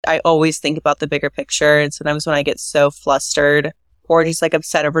I always think about the bigger picture. And sometimes when I get so flustered or just like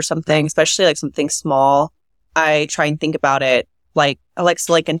upset over something, especially like something small, I try and think about it like,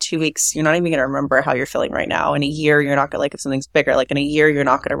 Alexa, like in 2 weeks, you're not even going to remember how you're feeling right now. In a year, you're not going to, like, if something's bigger, like in a year, you're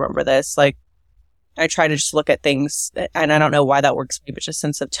not going to remember this. Like, I try to just look at things, and I don't know why that works for me, but just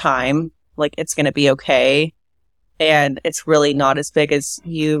sense of time, like it's going to be okay. And it's really not as big as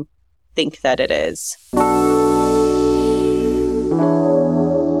you think that it is.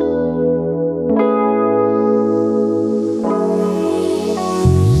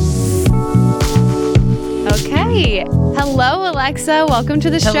 Okay. Hello, Alexa. Welcome to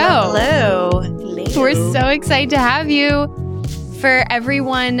the show. Hello. We're so excited to have you. For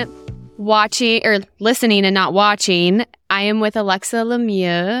everyone watching or listening and not watching, I am with Alexa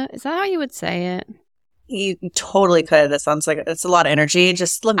Lemieux. Is that how you would say it? You totally could. That sounds like it's a lot of energy.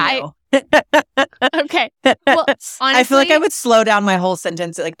 Just Lemieux. Okay. Well, honestly, I feel like I would slow down my whole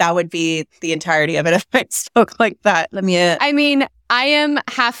sentence. Like that would be the entirety of it if I spoke like that. Lemieux. I mean, I am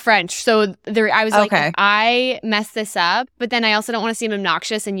half French, so I was like, Okay. I messed this up, but then I also don't want to seem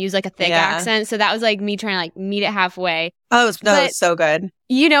obnoxious and use like a thick accent. So that was like me trying to like meet it halfway. Oh, it was so good.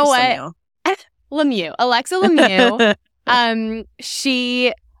 You know Just what? Lemieux, Alexa Lemieux.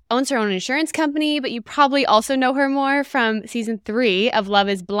 She owns her own insurance company, but you probably also know her more from season 3 of Love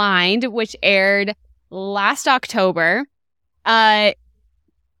is Blind, which aired last October.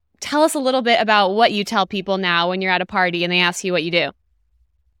 Tell us a little bit about what you tell people now when you're at a party and they ask you what you do.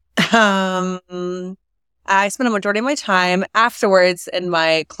 I spend a majority of my time afterwards in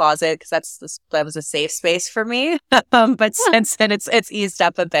my closet because that was a safe space for me. But since then it's eased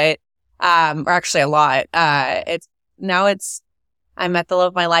up a bit, or actually a lot. I'm at the love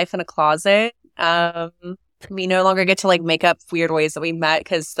of my life in a closet. We no longer get to like make up weird ways that we met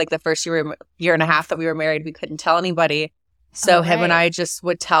because like the first year and a half that we were married, we couldn't tell anybody. So him and I just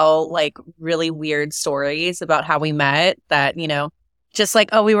would tell like really weird stories about how we met that, you know, just like,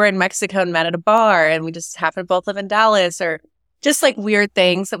 oh, we were in Mexico and met at a bar and we just happened to both live in Dallas, or just like weird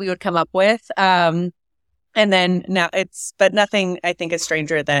things that we would come up with. And then now but nothing I think is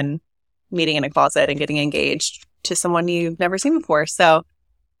stranger than meeting in a closet and getting engaged to someone you've never seen before. So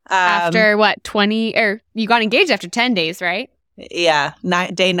after what, 20, or you got engaged after 10 days, right? Yeah.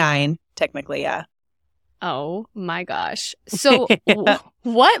 Day 9, technically. Yeah. Oh my gosh. So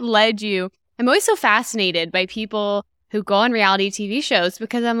what led you? I'm always so fascinated by people who go on reality TV shows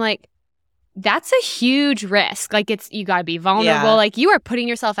because I'm like, that's a huge risk. Like you gotta be vulnerable. Yeah. Like you are putting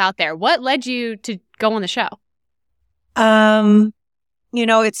yourself out there. What led you to go on the show? You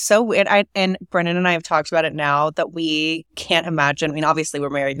know, it's so weird. And Brennan and I have talked about it now that we can't imagine. I mean, obviously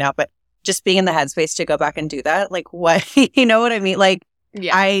we're married now, but just being in the headspace to go back and do that, like what, you know what I mean? Like,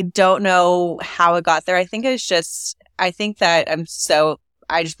 yeah. I don't know how it got there. I think that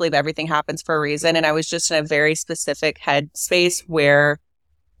I just believe everything happens for a reason. And I was just in a very specific headspace where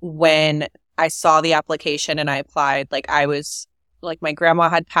when I saw the application and I applied, like I was like, my grandma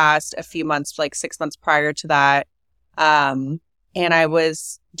had passed a few months, like 6 months prior to that. And I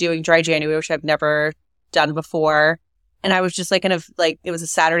was doing dry January, which I've never done before. And I was just like it was a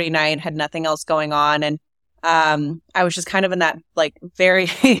Saturday night, had nothing else going on. And I was just kind of in that like very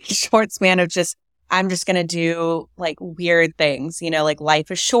short span of just, I'm just going to do like weird things, you know, like life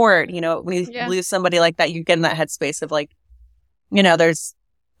is short, you know, when you lose somebody like that, you get in that headspace of like, you know, there's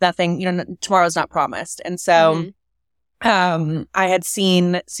nothing, you know, tomorrow's not promised. And so, I had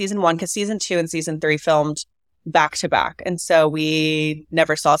seen season 1 because season 2 and season 3 filmed back to back. And so we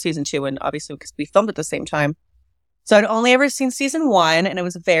never saw season 2, and obviously because we filmed at the same time. So I'd only ever seen season 1 and it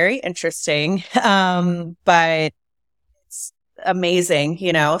was very interesting. But it's amazing,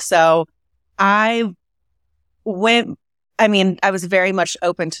 you know? So I was very much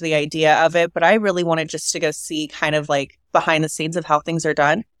open to the idea of it, but I really wanted just to go see kind of like behind the scenes of how things are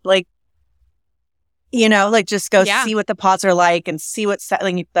done. Like, you know, like just go see what the pods are like and see what's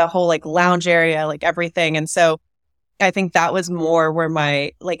like the whole like lounge area, like everything. And so I think that was more where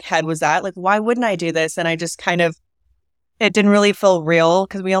my like head was at. Like, why wouldn't I do this? And I just kind of, it didn't really feel real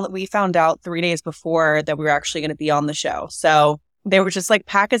because we found out 3 days before that we were actually going to be on the show. So they were just like,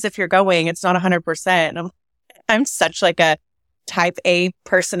 pack as if you're going. It's not 100%. And I'm such like a type A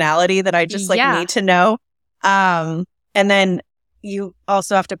personality that I just like need to know. And then you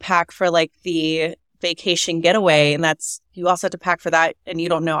also have to pack for like the vacation getaway, and you also have to pack for that, and you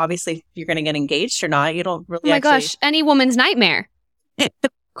don't know obviously if you're going to get engaged or not. You don't really. Gosh, any woman's nightmare.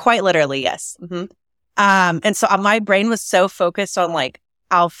 Quite literally, yes. Mm-hmm. And so my brain was so focused on like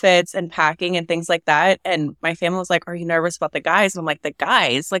outfits and packing and things like that, and my family was like, "Are you nervous about the guys?" And I'm like, "The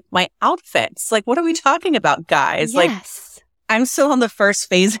guys, like my outfits, like what are we talking about, guys?" Yes. I'm still on the first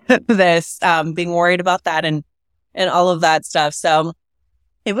phase of this, being worried about that and all of that stuff. So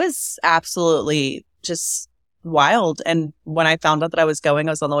it was absolutely just wild. And when I found out that I was going,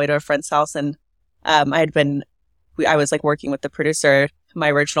 I was on the way to a friend's house, and I was like working with the producer, my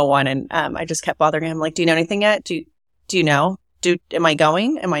original one, and I just kept bothering him, like, do you know anything yet? Do you know? Am I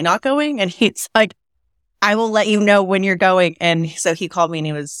going? Am I not going? And he's like, I will let you know when you're going. And so he called me and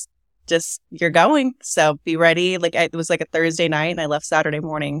he was just, you're going. So be ready. Like it was like a Thursday night and I left Saturday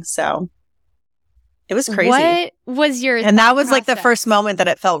morning. So it was crazy. What was your And that was like the first moment that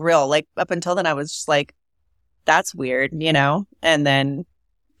it felt real. Like up until then I was just like, that's weird, you know? And then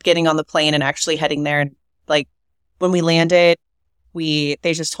getting on the plane and actually heading there, and like when we landed, they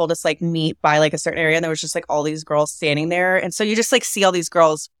just told us like meet by like a certain area, and there was just like all these girls standing there. And so you just like see all these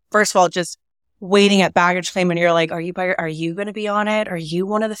girls, first of all, just waiting at baggage claim, and you're like, are you going to be on it? Are you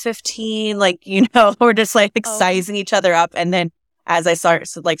one of the 15? Like, you know, we're just like sizing each other up. And then as I started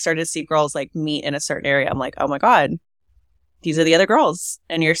to see girls like meet in a certain area, I'm like, oh my God, these are the other girls.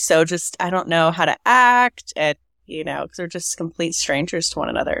 And you're so just, I don't know how to act, and, you know, because they're just complete strangers to one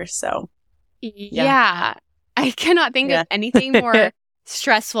another. So, yeah. I cannot think of anything more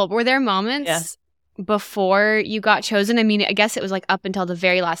stressful. Were there moments before you got chosen? I mean, I guess it was like up until the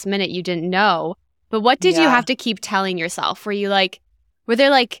very last minute you didn't know. But what did you have to keep telling yourself? Were there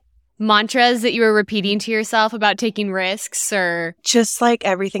like mantras that you were repeating to yourself about taking risks, or just like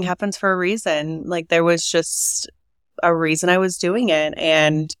everything happens for a reason? Like there was just a reason I was doing it,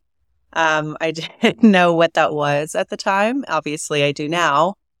 and I didn't know what that was at the time. Obviously, I do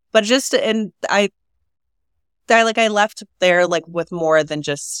now. But I left there like with more than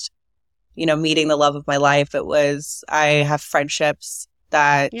just, you know, meeting the love of my life. It was, I have friendships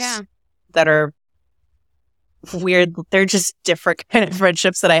that are weird. They're just different kind of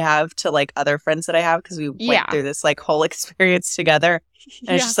friendships that I have to like other friends that I have, because we went through this like whole experience together.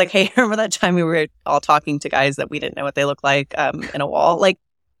 And it's just like, hey, remember that time we were all talking to guys that we didn't know what they looked like in a wall? Like,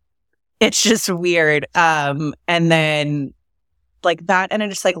 it's just weird. And then like that, and I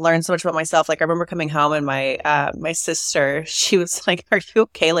just like learned so much about myself. Like I remember coming home, and my sister, she was like, are you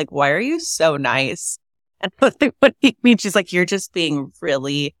okay? Like, why are you so nice? And I was like, what do you mean? She's like, you're just being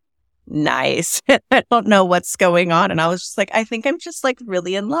really nice. I don't know what's going on. And I was just like, I think I'm just like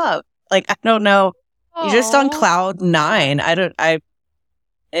really in love. Like, I don't know. Aww. You're just on cloud 9.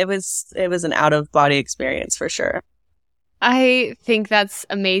 It was an out of body experience for sure. I think that's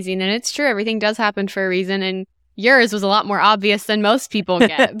amazing. And it's true. Everything does happen for a reason. And yours was a lot more obvious than most people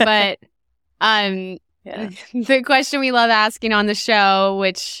get. But the question we love asking on the show,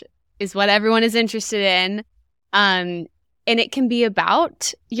 which is what everyone is interested in, and it can be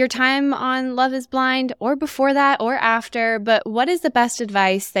about your time on Love is Blind, or before that, or after, but what is the best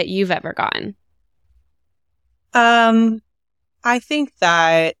advice that you've ever gotten? I think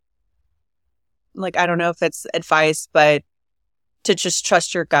that, like, I don't know if it's advice, but to just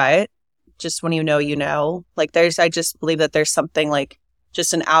trust your gut. Just when you know, like I just believe that there's something like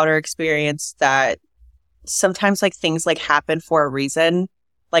just an outer experience that sometimes like things like happen for a reason,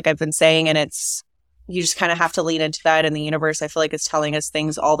 like I've been saying, and you just kind of have to lean into that. And the universe, I feel like, is telling us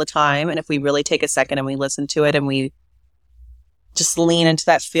things all the time. And if we really take a second and we listen to it and we just lean into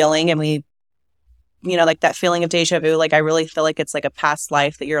that feeling, and we, you know, like that feeling of deja vu, like I really feel like it's like a past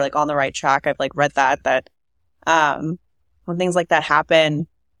life that you're like on the right track. I've like read that when things like that happen,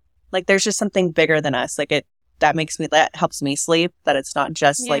 like there's just something bigger than us. Like that helps me sleep, that it's not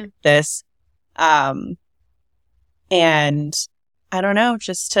just like this. And I don't know,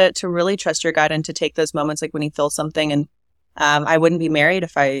 just to really trust your gut and to take those moments, like when you feel something. And I wouldn't be married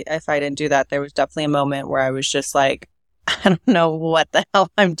if I didn't do that. There was definitely a moment where I was just like, I don't know what the hell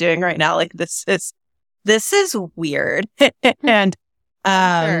I'm doing right now. Like this is weird. And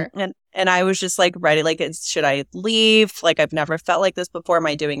Sure. And I was just like ready, like, should I leave? Like, I've never felt like this before. Am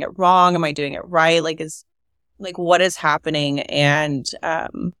I doing it wrong? Am I doing it right? Like, what is happening? And,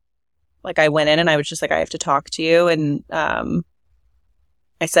 like, I went in and I was just like, I have to talk to you. And,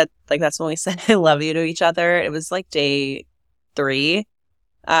 I said, like, that's when we said, I love you to each other. It was like day 3.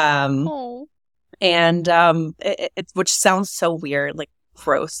 And, which sounds so weird, like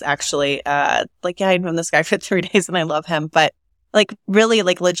gross, actually. Like, yeah, I've known this guy for 3 days and I love him, but like really,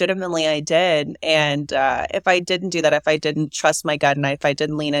 like legitimately I did. And if I didn't do that, if I didn't trust my gut, and if I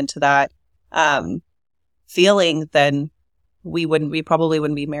didn't lean into that feeling, then we probably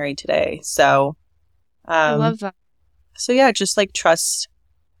wouldn't be married today. So I love that. So yeah, just like trust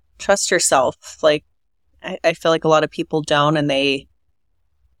yourself. Like I feel like a lot of people don't, and they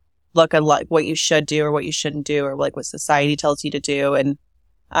look at like what you should do or what you shouldn't do, or like what society tells you to do. And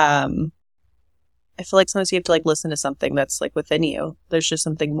I feel like sometimes you have to like listen to something that's like within you. There's just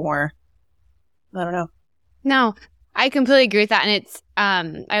something more. I don't know. No, I completely agree with that. And it's,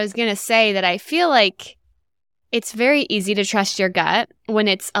 I was going to say that I feel like it's very easy to trust your gut when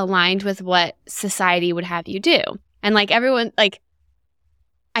it's aligned with what society would have you do. And like everyone, like,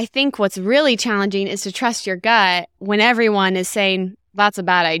 I think what's really challenging is to trust your gut when everyone is saying, that's a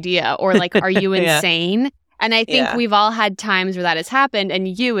bad idea, or like, are you insane? And I think we've all had times where that has happened, and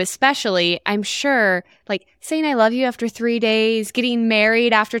you especially, I'm sure, like saying I love you after 3 days, getting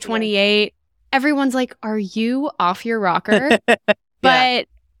married after 28, everyone's like, are you off your rocker? But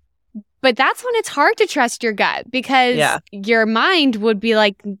that's when it's hard to trust your gut, because your mind would be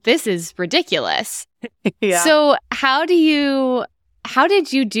like, this is ridiculous. So how did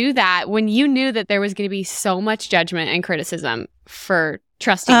you do that when you knew that there was going to be so much judgment and criticism for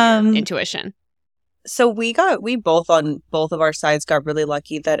trusting your intuition? So we both on both of our sides got really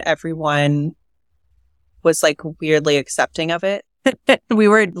lucky that everyone was like weirdly accepting of it. We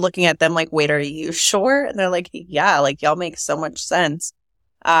were looking at them like, wait, are you sure? And they're like, yeah, like y'all make so much sense.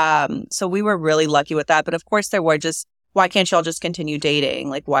 So we were really lucky with that. But of course there were just, why can't y'all just continue dating?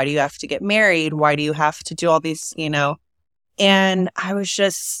 Like, why do you have to get married? Why do you have to do all these, And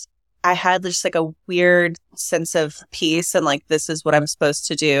I had just like a weird sense of peace and like, this is what I'm supposed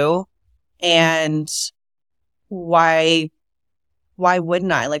to do. And why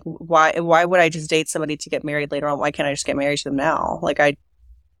wouldn't I? Like, why would I just date somebody to get married later on? Why can't I just get married to them now? Like, I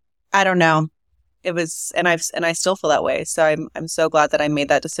don't know. It was, and I still feel that way. So I'm so glad that I made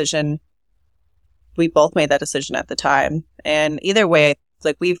that decision. We both made that decision at the time. And either way,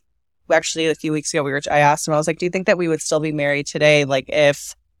 like we actually a few weeks ago, I asked him, I was like, do you think that we would still be married today? Like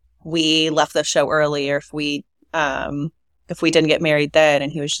if we left the show early, or if we didn't get married then?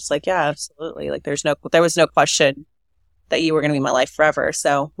 And he was just like, yeah, absolutely. Like there was no question that you were going to be my life forever.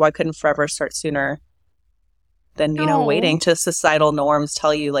 So why couldn't forever start sooner than, waiting to societal norms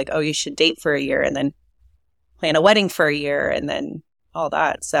tell you like, oh, you should date for a year and then plan a wedding for a year and then all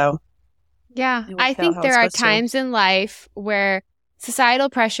that. So yeah, I think there are times in life where societal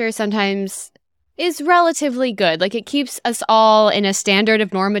pressure sometimes is relatively good. Like it keeps us all in a standard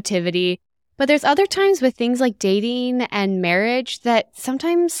of normativity. But there's other times with things like dating and marriage that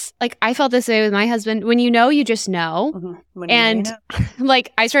sometimes, like I felt this way with my husband, when you just know. Mm-hmm. And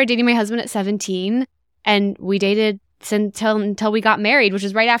like I started dating my husband at 17 and we dated until we got married, which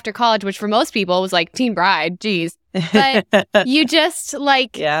was right after college, which for most people was like teen bride. Geez. But you just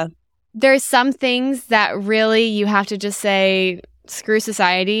like, there's some things that really you have to just say, screw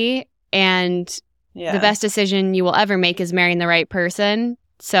society. And the best decision you will ever make is marrying the right person.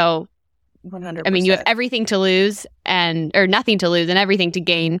 So 100%. I mean, you have everything to lose or nothing to lose and everything to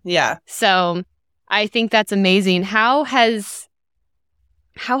gain. Yeah. So I think that's amazing. How has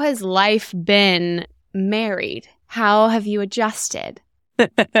life been married? How have you adjusted?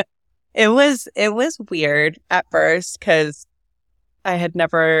 It was weird at first because I'd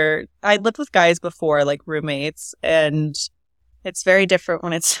lived with guys before, like roommates, and it's very different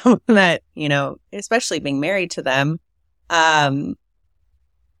when it's someone that, especially being married to them.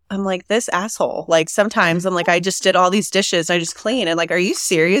 I'm like, this asshole. Like, sometimes I'm like, I just did all these dishes. I just clean. And like, are you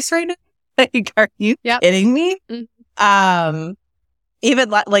serious right now? Like, are you kidding me? Mm-hmm. Even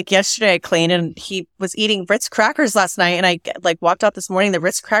like yesterday I cleaned and he was eating Ritz crackers last night. And I like walked out this morning, the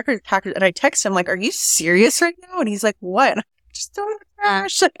Ritz crackers, and I text him like, are you serious right now? And he's like, what? And just throw it in the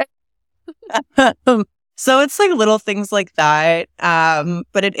trash. So it's like little things like that.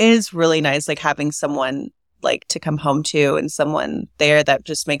 But it is really nice, like having someone like to come home to and someone there that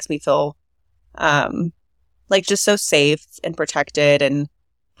just makes me feel like just so safe and protected, and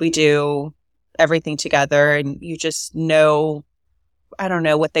we do everything together and you just know, I don't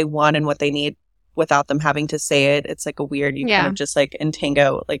know, what they want and what they need without them having to say it. It's like a weird, kind of just like in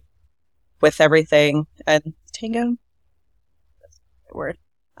tango, like with everything. And tango? That's the word.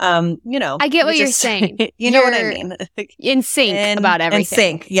 I get what you're saying. You know what I mean? In sync about everything.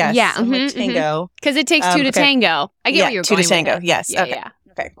 In sync, yes. Yeah. Mm-hmm, like tango. Because it takes two to tango. I get what you're going with. Two to tango, yes. Yeah, okay.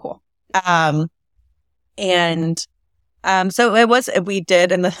 Okay, cool. So we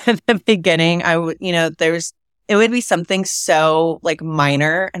did in the beginning, it would be something so like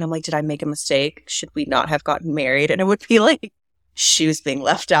minor. And I'm like, did I make a mistake? Should we not have gotten married? And it would be like shoes being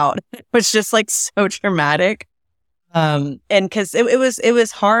left out. It was just like so dramatic. And cause it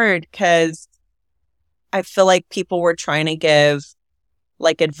was hard cause I feel like people were trying to give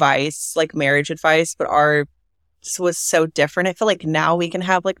like advice, like marriage advice, but ours was so different. I feel like now we can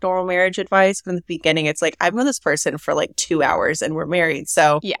have like normal marriage advice, but in the beginning it's like, I've known this person for like 2 hours and we're married.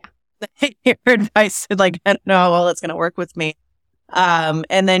 So yeah, your advice, like, I don't know how well it's going to work with me.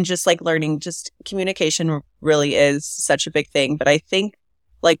 And then just like learning, just communication really is such a big thing. But I think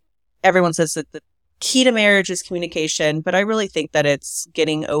like everyone says that the key to marriage is communication, but I really think that it's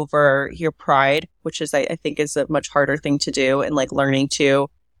getting over your pride, which is, I think is a much harder thing to do, and like learning to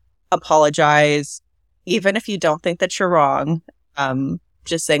apologize, even if you don't think that you're wrong.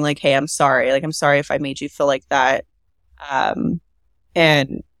 Just saying like, hey, I'm sorry. Like, I'm sorry if I made you feel like that.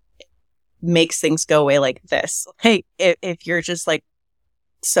 And makes things go away like this. Hey, if you're just like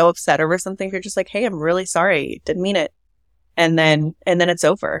so upset over something, if you're just like, hey, I'm really sorry, didn't mean it. And then it's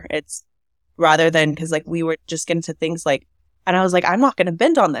over. It's rather than, because like we were just getting to things like, and I was like, I'm not going to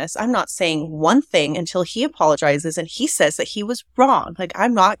bend on this. I'm not saying one thing until he apologizes and he says that he was wrong. Like,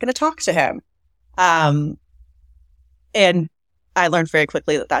 I'm not going to talk to him. And I learned very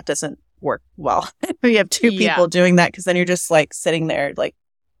quickly that that doesn't work well. You have two people doing that, because then you're just like sitting there like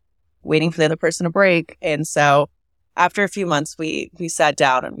waiting for the other person to break. And so after a few months, we sat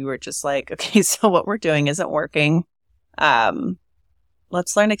down and we were just like, okay, so what we're doing isn't working.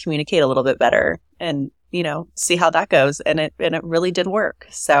 Let's learn to communicate a little bit better and, you know, see how that goes. And it really did work.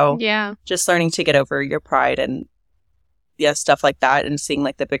 So just learning to get over your pride and stuff like that, and seeing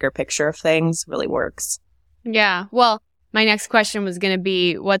like the bigger picture of things really works. Yeah. Well, my next question was going to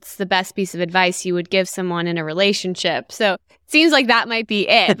be, what's the best piece of advice you would give someone in a relationship? So it seems like that might be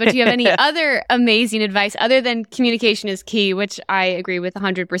it. But do you have any other amazing advice other than communication is key, which I agree with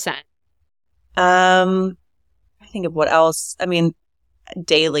 100%? I think of what else. I mean,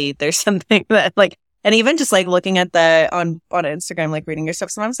 daily, there's something that like, and even just like looking at on Instagram, like reading your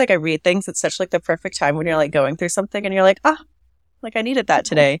stuff. Sometimes like I read things at such like the perfect time when you're like going through something and you're like, like I needed that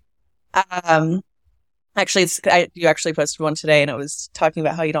today. Actually, you actually posted one today, and it was talking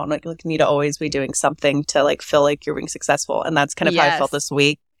about how you don't like need to always be doing something to like feel like you're being successful, and that's kind of how I felt this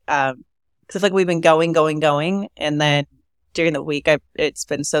week. Because I feel like we've been going, and then during the week, it's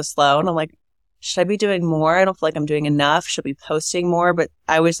been so slow, and I'm like, should I be doing more? I don't feel like I'm doing enough. Should I be posting more? But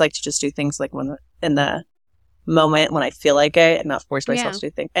I always like to just do things like when in the moment when I feel like it, and not force myself to do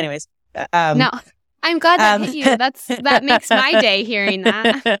things. Anyways, no, I'm glad that hit you. That makes my day hearing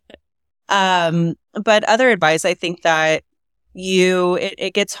that. But other advice, I think that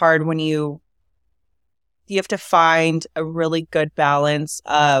it gets hard when you have to find a really good balance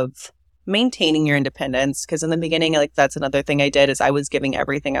of maintaining your independence. Because in the beginning, like that's another thing I did, is I was giving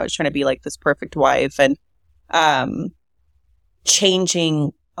everything. I was trying to be like this perfect wife, and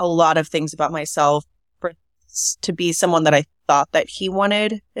changing a lot of things about myself to be someone that I thought that he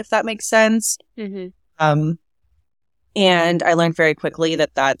wanted, if that makes sense. Mm-hmm. And I learned very quickly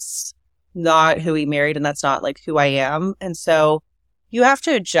that that's not who he married, and that's not like who I am. And so you have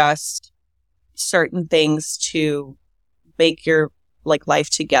to adjust certain things to make your like life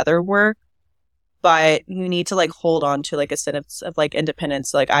together work, but you need to like hold on to like a sense of like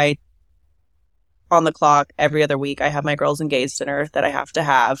independence. Like on the clock every other week, I have my girls and gays dinner that I have to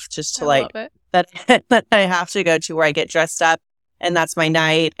have, just to like that I have to go to, where I get dressed up and that's my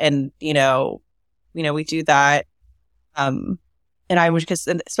night. And you know, we do that. And I was just,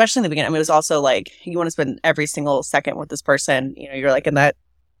 especially in the beginning, I mean, it was also like, you want to spend every single second with this person. You know, you're like in that,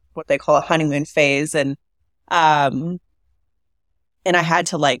 what they call a honeymoon phase. And I had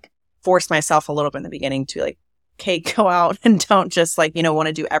to like force myself a little bit in the beginning to like, okay, go out and don't just like, want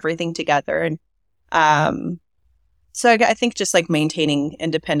to do everything together. And so I think just like maintaining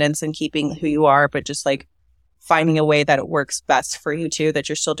independence and keeping who you are, but just like finding a way that it works best for you too, that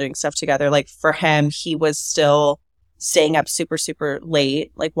you're still doing stuff together. Like for him, he was still staying up super, super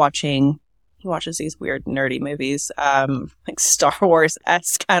late, like he watches these weird nerdy movies, like Star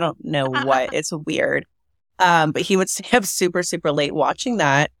Wars-esque. I don't know what. It's weird. But he would stay up super, super late watching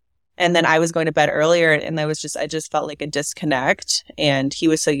that. And then I was going to bed earlier, and I just felt like a disconnect. And he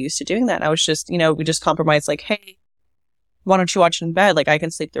was so used to doing that. And I was just, we just compromised, like, hey, why don't you watch it in bed? Like, I can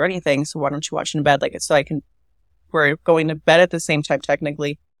sleep through anything. So why don't you watch it in bed? Like, so we're going to bed at the same time,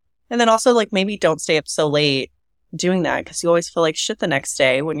 technically. And then also, like, maybe don't stay up so late doing that, because you always feel like shit the next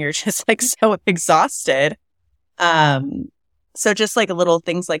day when you're just like so exhausted. So just like little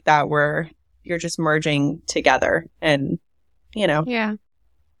things like that where you're just merging together, and yeah,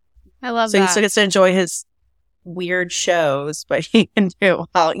 I love so that. he still gets to enjoy his weird shows, but he can do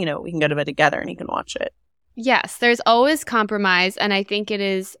we can go to bed together and he can watch it. Yes, there's always compromise, and I think it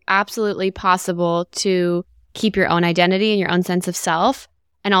is absolutely possible to keep your own identity and your own sense of self,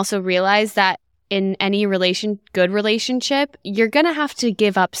 and also realize that in any good relationship, you're going to have to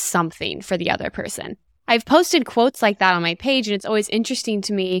give up something for the other person. I've posted quotes like that on my page, and it's always interesting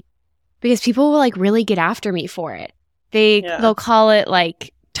to me because people will like really get after me for it. They'll call it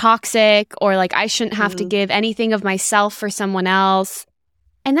like toxic, or like I shouldn't have to give anything of myself for someone else.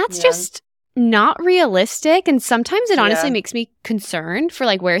 And that's just not realistic. And sometimes it honestly makes me concerned for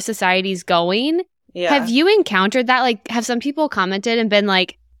like where society's going. Yeah. Have you encountered that? Like, have some people commented and been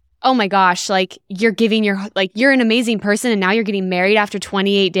like, oh my gosh, like you're an amazing person and now you're getting married after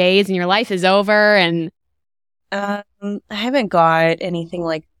 28 days and your life is over? And I haven't got anything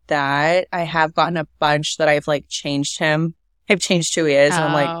like that. I have gotten a bunch that I've like changed him. I've changed who he is. And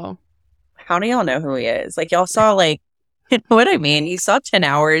I'm like, how do y'all know who he is? Like, y'all saw like, you know what I mean? You saw 10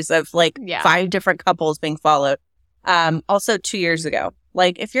 hours of like 5 different couples being followed. Also 2 years ago.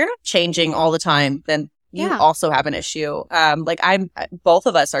 Like, if you're not changing all the time, then you also have an issue. Like both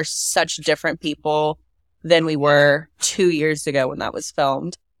of us are such different people than we were 2 years ago when that was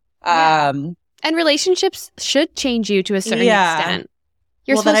filmed. And relationships should change you to a certain extent.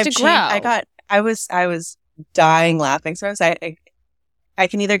 You're supposed to grow. I was dying laughing. So I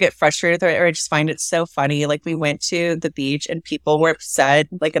can either get frustrated or I just find it so funny. Like, we went to the beach and people were upset.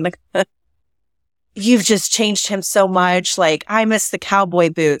 Like, in the you've just changed him so much. Like, I miss the cowboy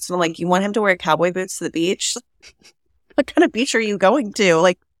boots. And I'm like, you want him to wear cowboy boots to the beach? What kind of beach are you going to?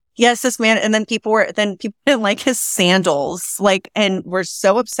 Like, yes, this man. And then people didn't like his sandals. Like, and we're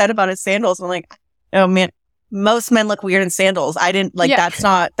so upset about his sandals. And I'm like, oh man, most men look weird in sandals. I didn't like,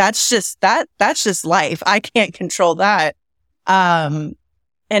 that's just life. I can't control that. And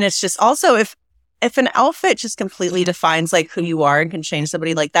it's just also if an outfit just completely defines like who you are and can change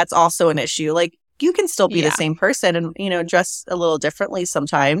somebody, like that's also an issue. Like, you can still be the same person and, you know, dress a little differently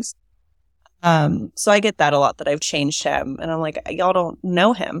sometimes. So I get that a lot, that I've changed him, and I'm like, y'all don't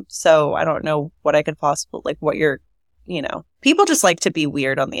know him. So I don't know what I could possibly, like, what you're, you know, people just like to be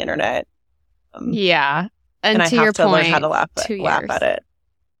weird on the internet. And I to have your to point, learn how to laugh at it.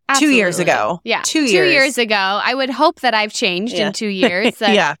 Absolutely. 2 years ago. Yeah. 2 years. 2 years ago. I would hope that I've changed in 2 years.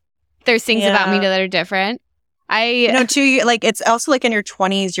 That there's things about me that are different. You know, 2 years, like, it's also like in your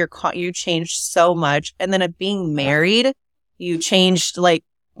 20s, you changed so much. And then being married, you changed, like,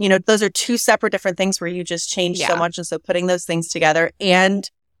 you know, those are two separate different things where you just changed so much. And so putting those things together, and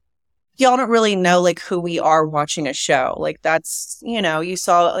y'all don't really know like who we are watching a show. Like, that's, you know, you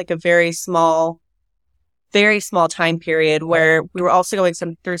saw like a very small time period where we were also going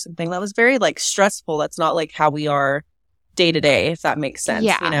through something that was very like stressful. That's not like how we are day to day, if that makes sense.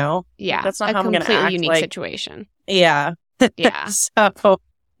 You know? Yeah. That's not how I'm going to act. A completely unique situation. Yeah. Yeah. So,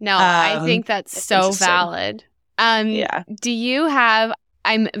 no, I think that's so valid. Do you have,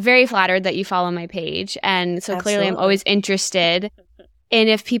 I'm very flattered that you follow my page. And so clearly I'm always interested in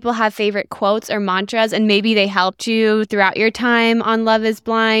if people have favorite quotes or mantras, and maybe they helped you throughout your time on Love is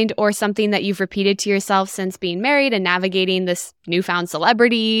Blind, or something that you've repeated to yourself since being married and navigating this newfound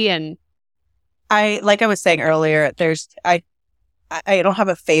celebrity. And like I was saying earlier, I don't have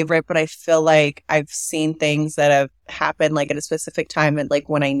a favorite, but I feel like I've seen things that have happened like at a specific time and like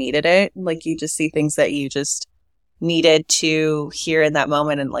when I needed it. Like, you just see things that you just needed to hear in that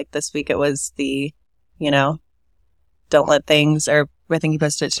moment. And like this week it was the, you know, don't let things, or I think you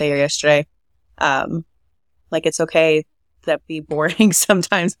posted it today or yesterday. Like, it's okay to be boring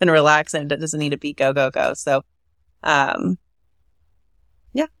sometimes and relax, and it doesn't need to be go, go, go. So,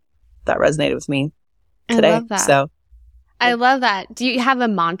 that resonated with me today. I love that. So I love that. Do you have a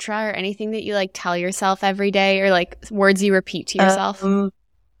mantra or anything that you like tell yourself every day, or like words you repeat to yourself?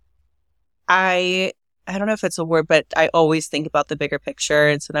 I don't know if it's a word, but I always think about the bigger picture.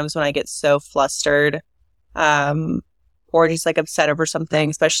 And sometimes when I get so flustered, or just like upset over something,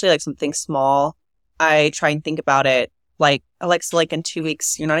 especially like something small, I try and think about it. Like, Alexa, like in 2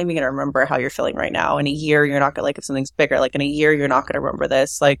 weeks, you're not even going to remember how you're feeling right now. In a year, you're not going to, like, if something's bigger, like in a year, you're not going to remember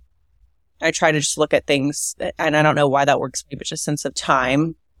this. Like, I try to just look at things, and I don't know why that works for me, but just sense of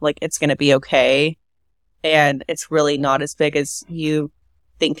time. Like, it's going to be okay. And it's really not as big as you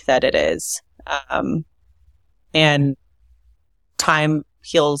think that it is. And time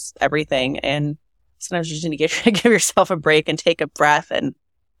heals everything. And sometimes you just need to give yourself a break and take a breath. And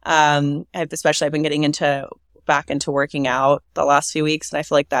I've been getting back into working out the last few weeks, and I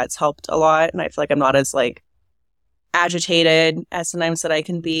feel like that's helped a lot. And I feel like I'm not as like agitated as sometimes that I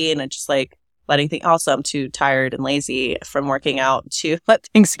can be, and I just like letting things. Also, I'm too tired and lazy from working out to let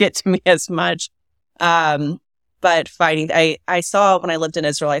things get to me as much. But finding, I saw when I lived in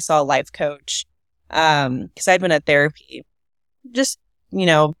Israel, I saw a life coach because I'd been at therapy, just, you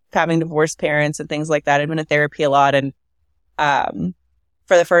know, having divorced parents and things like that. I'd been at therapy a lot, and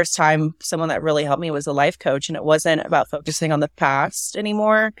for the first time, someone that really helped me was a life coach, and it wasn't about focusing on the past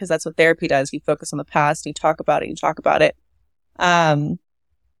anymore, because that's what therapy does. You focus on the past, and you talk about it.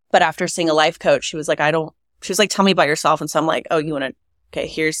 But after seeing a life coach, she was like, tell me about yourself. And so I'm like, oh, you want to okay,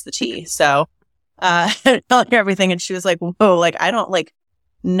 here's the tea. So tell her everything. And she was like, whoa, like, I don't like,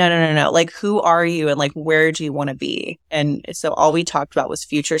 no. Like, who are you? And like, where do you want to be? And so all we talked about was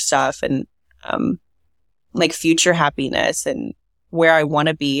future stuff and like future happiness and where I want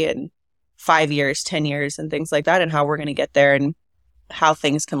to be in 5 years, 10 years and things like that, and how we're going to get there and how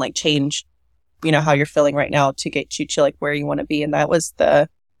things can like change, you know, how you're feeling right now to get you to like where you want to be. And that was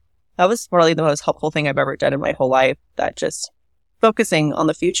probably the most helpful thing I've ever done in my whole life. That just focusing on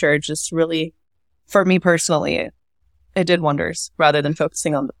the future, just really, for me personally, it did wonders rather than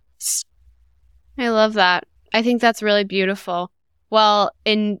focusing on the past. I love that. I think that's really beautiful. Well,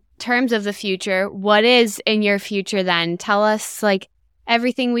 in terms of the future, what is in your future then? Tell us like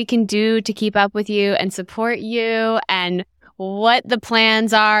everything we can do to keep up with you and support you and what the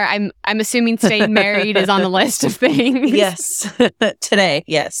plans are. I'm assuming staying married is on the list of things. Yes. Today,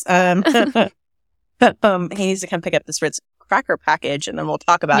 yes. He needs to come pick up this Ritz cracker package and then we'll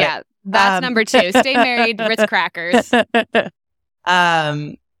talk about it. Yeah, that's number 2. Stay married, Ritz crackers.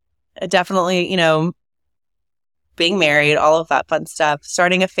 Definitely, you know, being married, all of that fun stuff,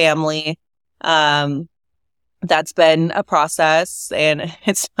 starting a family. That's been a process and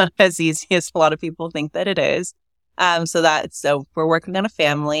it's not as easy as a lot of people think that it is. So we're working on a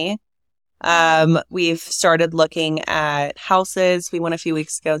family. We've started looking at houses. We went a few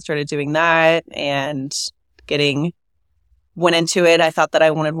weeks ago and started doing that and went into it. I thought that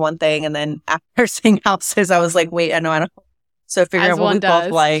I wanted one thing. And then after seeing houses, I was like, wait, I don't. So figuring out what we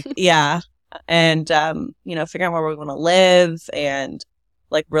both like. Yeah. And, you know, figuring out where we want to live and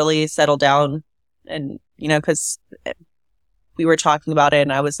like really settle down and, you know, cause we were talking about it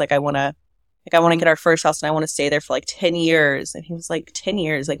and I was like, I want to get our first house and I want to stay there for like 10 years. And he was like, 10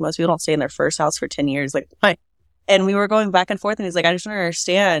 years? Like most people don't stay in their first house for 10 years. Like, why? And we were going back and forth and he's like, I just don't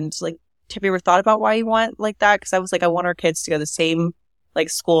understand. Like, have you ever thought about why you want like that? Because I was like, I want our kids to go to the same like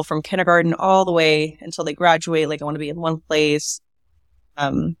school from kindergarten all the way until they graduate. Like I want to be in one place.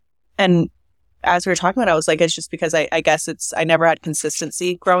 And as we were talking about it, I was like, it's just because I guess I never had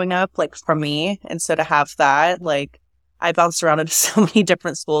consistency growing up, like for me. And so to have that, like I bounced around into so many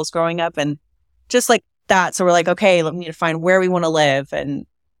different schools growing up and just like that. So we're like, okay, we need to find where we want to live. And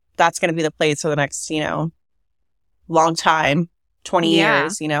that's going to be the place for the next, you know, long time, 20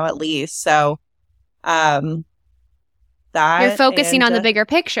 years, you know, at least. So, that you're focusing on the bigger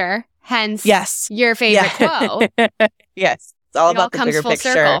picture, hence yes, your favorite quote. Yes. It's all about the bigger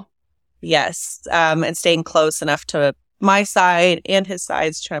picture. Circle. Yes. And staying close enough to my side and his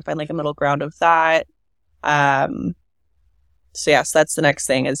side, trying to find like a middle ground of that. So yes, that's the next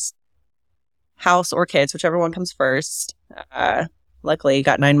thing is house or kids, whichever one comes first. Luckily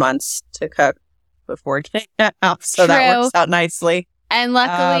got 9 months to cook before getting a house. So that works out nicely. And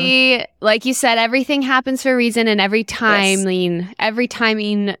luckily, like you said, everything happens for a reason and every timing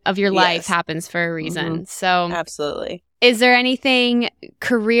of your life happens for a reason. Mm-hmm. So absolutely. Is there anything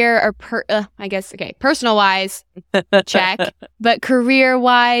career or personal wise, check, but career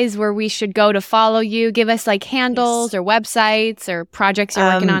wise where we should go to follow you? Give us like handles or websites or projects you're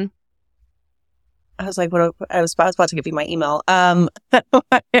working on. I was like, I was about to give you my email. We'll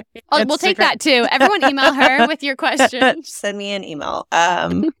take that too. Everyone email her with your questions. Send me an email.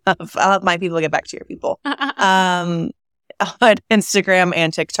 I'll have my people get back to your people. On Instagram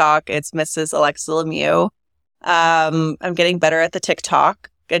and TikTok, it's Mrs. Alexa Lemieux. I'm getting better at the TikTok.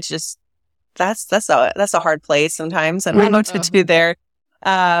 It's just that's a hard place sometimes. I don't know what to do there.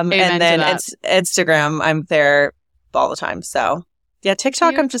 And then it's Instagram. I'm there all the time. So yeah, TikTok.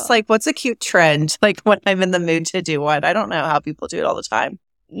 Beautiful. I'm just like, what's a cute trend? Like when I'm in the mood to do one. I don't know how people do it all the time.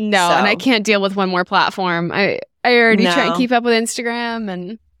 No, and I can't deal with one more platform. I already try and keep up with Instagram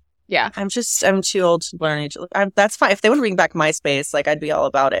and. Yeah. I'm too old to learn. That's fine. If they want to bring back MySpace, like I'd be all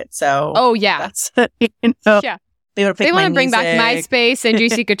about it. So. Oh, yeah. That's, you know, yeah. They want to bring back MySpace and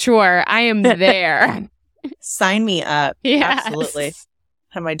Juicy Couture. I am there. Sign me up. Yes. Absolutely.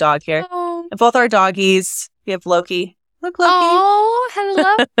 Have my dog here. Oh. And both our doggies. We have Loki. Look, Loki. Oh,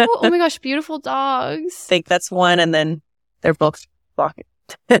 hello. Oh my gosh. Beautiful dogs. I think that's one. And then they're both blocking.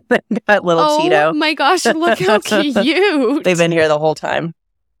 Got little Tito. Oh my gosh. Look how cute. They've been here the whole time.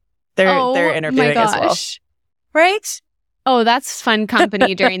 They're interviewing as well. Right? Oh, that's fun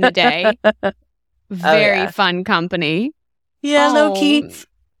company during the day. Very fun company. Yeah, low key.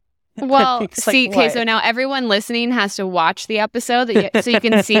 Well, see, okay, so now everyone listening has to watch the episode so you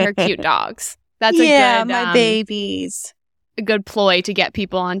can see her cute dogs. That's a good my babies. A good ploy to get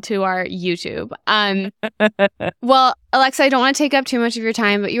people onto our YouTube. Well, Alexa, I don't want to take up too much of your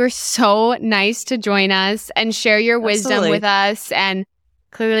time, but you were so nice to join us and share your wisdom with us and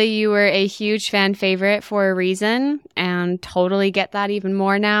Clearly, you were a huge fan favorite for a reason, and totally get that even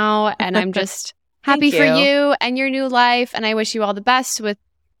more now. And I'm just happy for you and your new life. And I wish you all the best with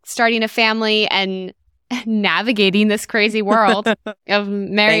starting a family and navigating this crazy world of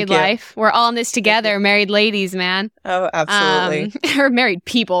married life. We're all in this together, married ladies, man. Oh, absolutely. Or married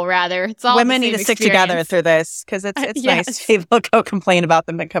people, rather. It's all women need to stick together through this because it's nice. People go complain about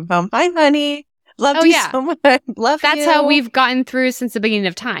them and come home. Hi, honey. Love you so much. Love That's you. how we've gotten through since the beginning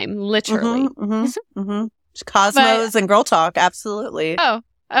of time, literally. Cosmos and girl talk, absolutely. Oh,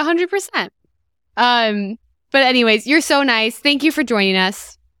 100%. But anyways, you're so nice. Thank you for joining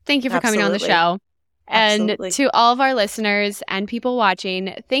us. Thank you for coming on the show. And to all of our listeners and people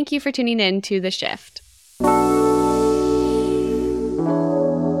watching, thank you for tuning in to The Shift.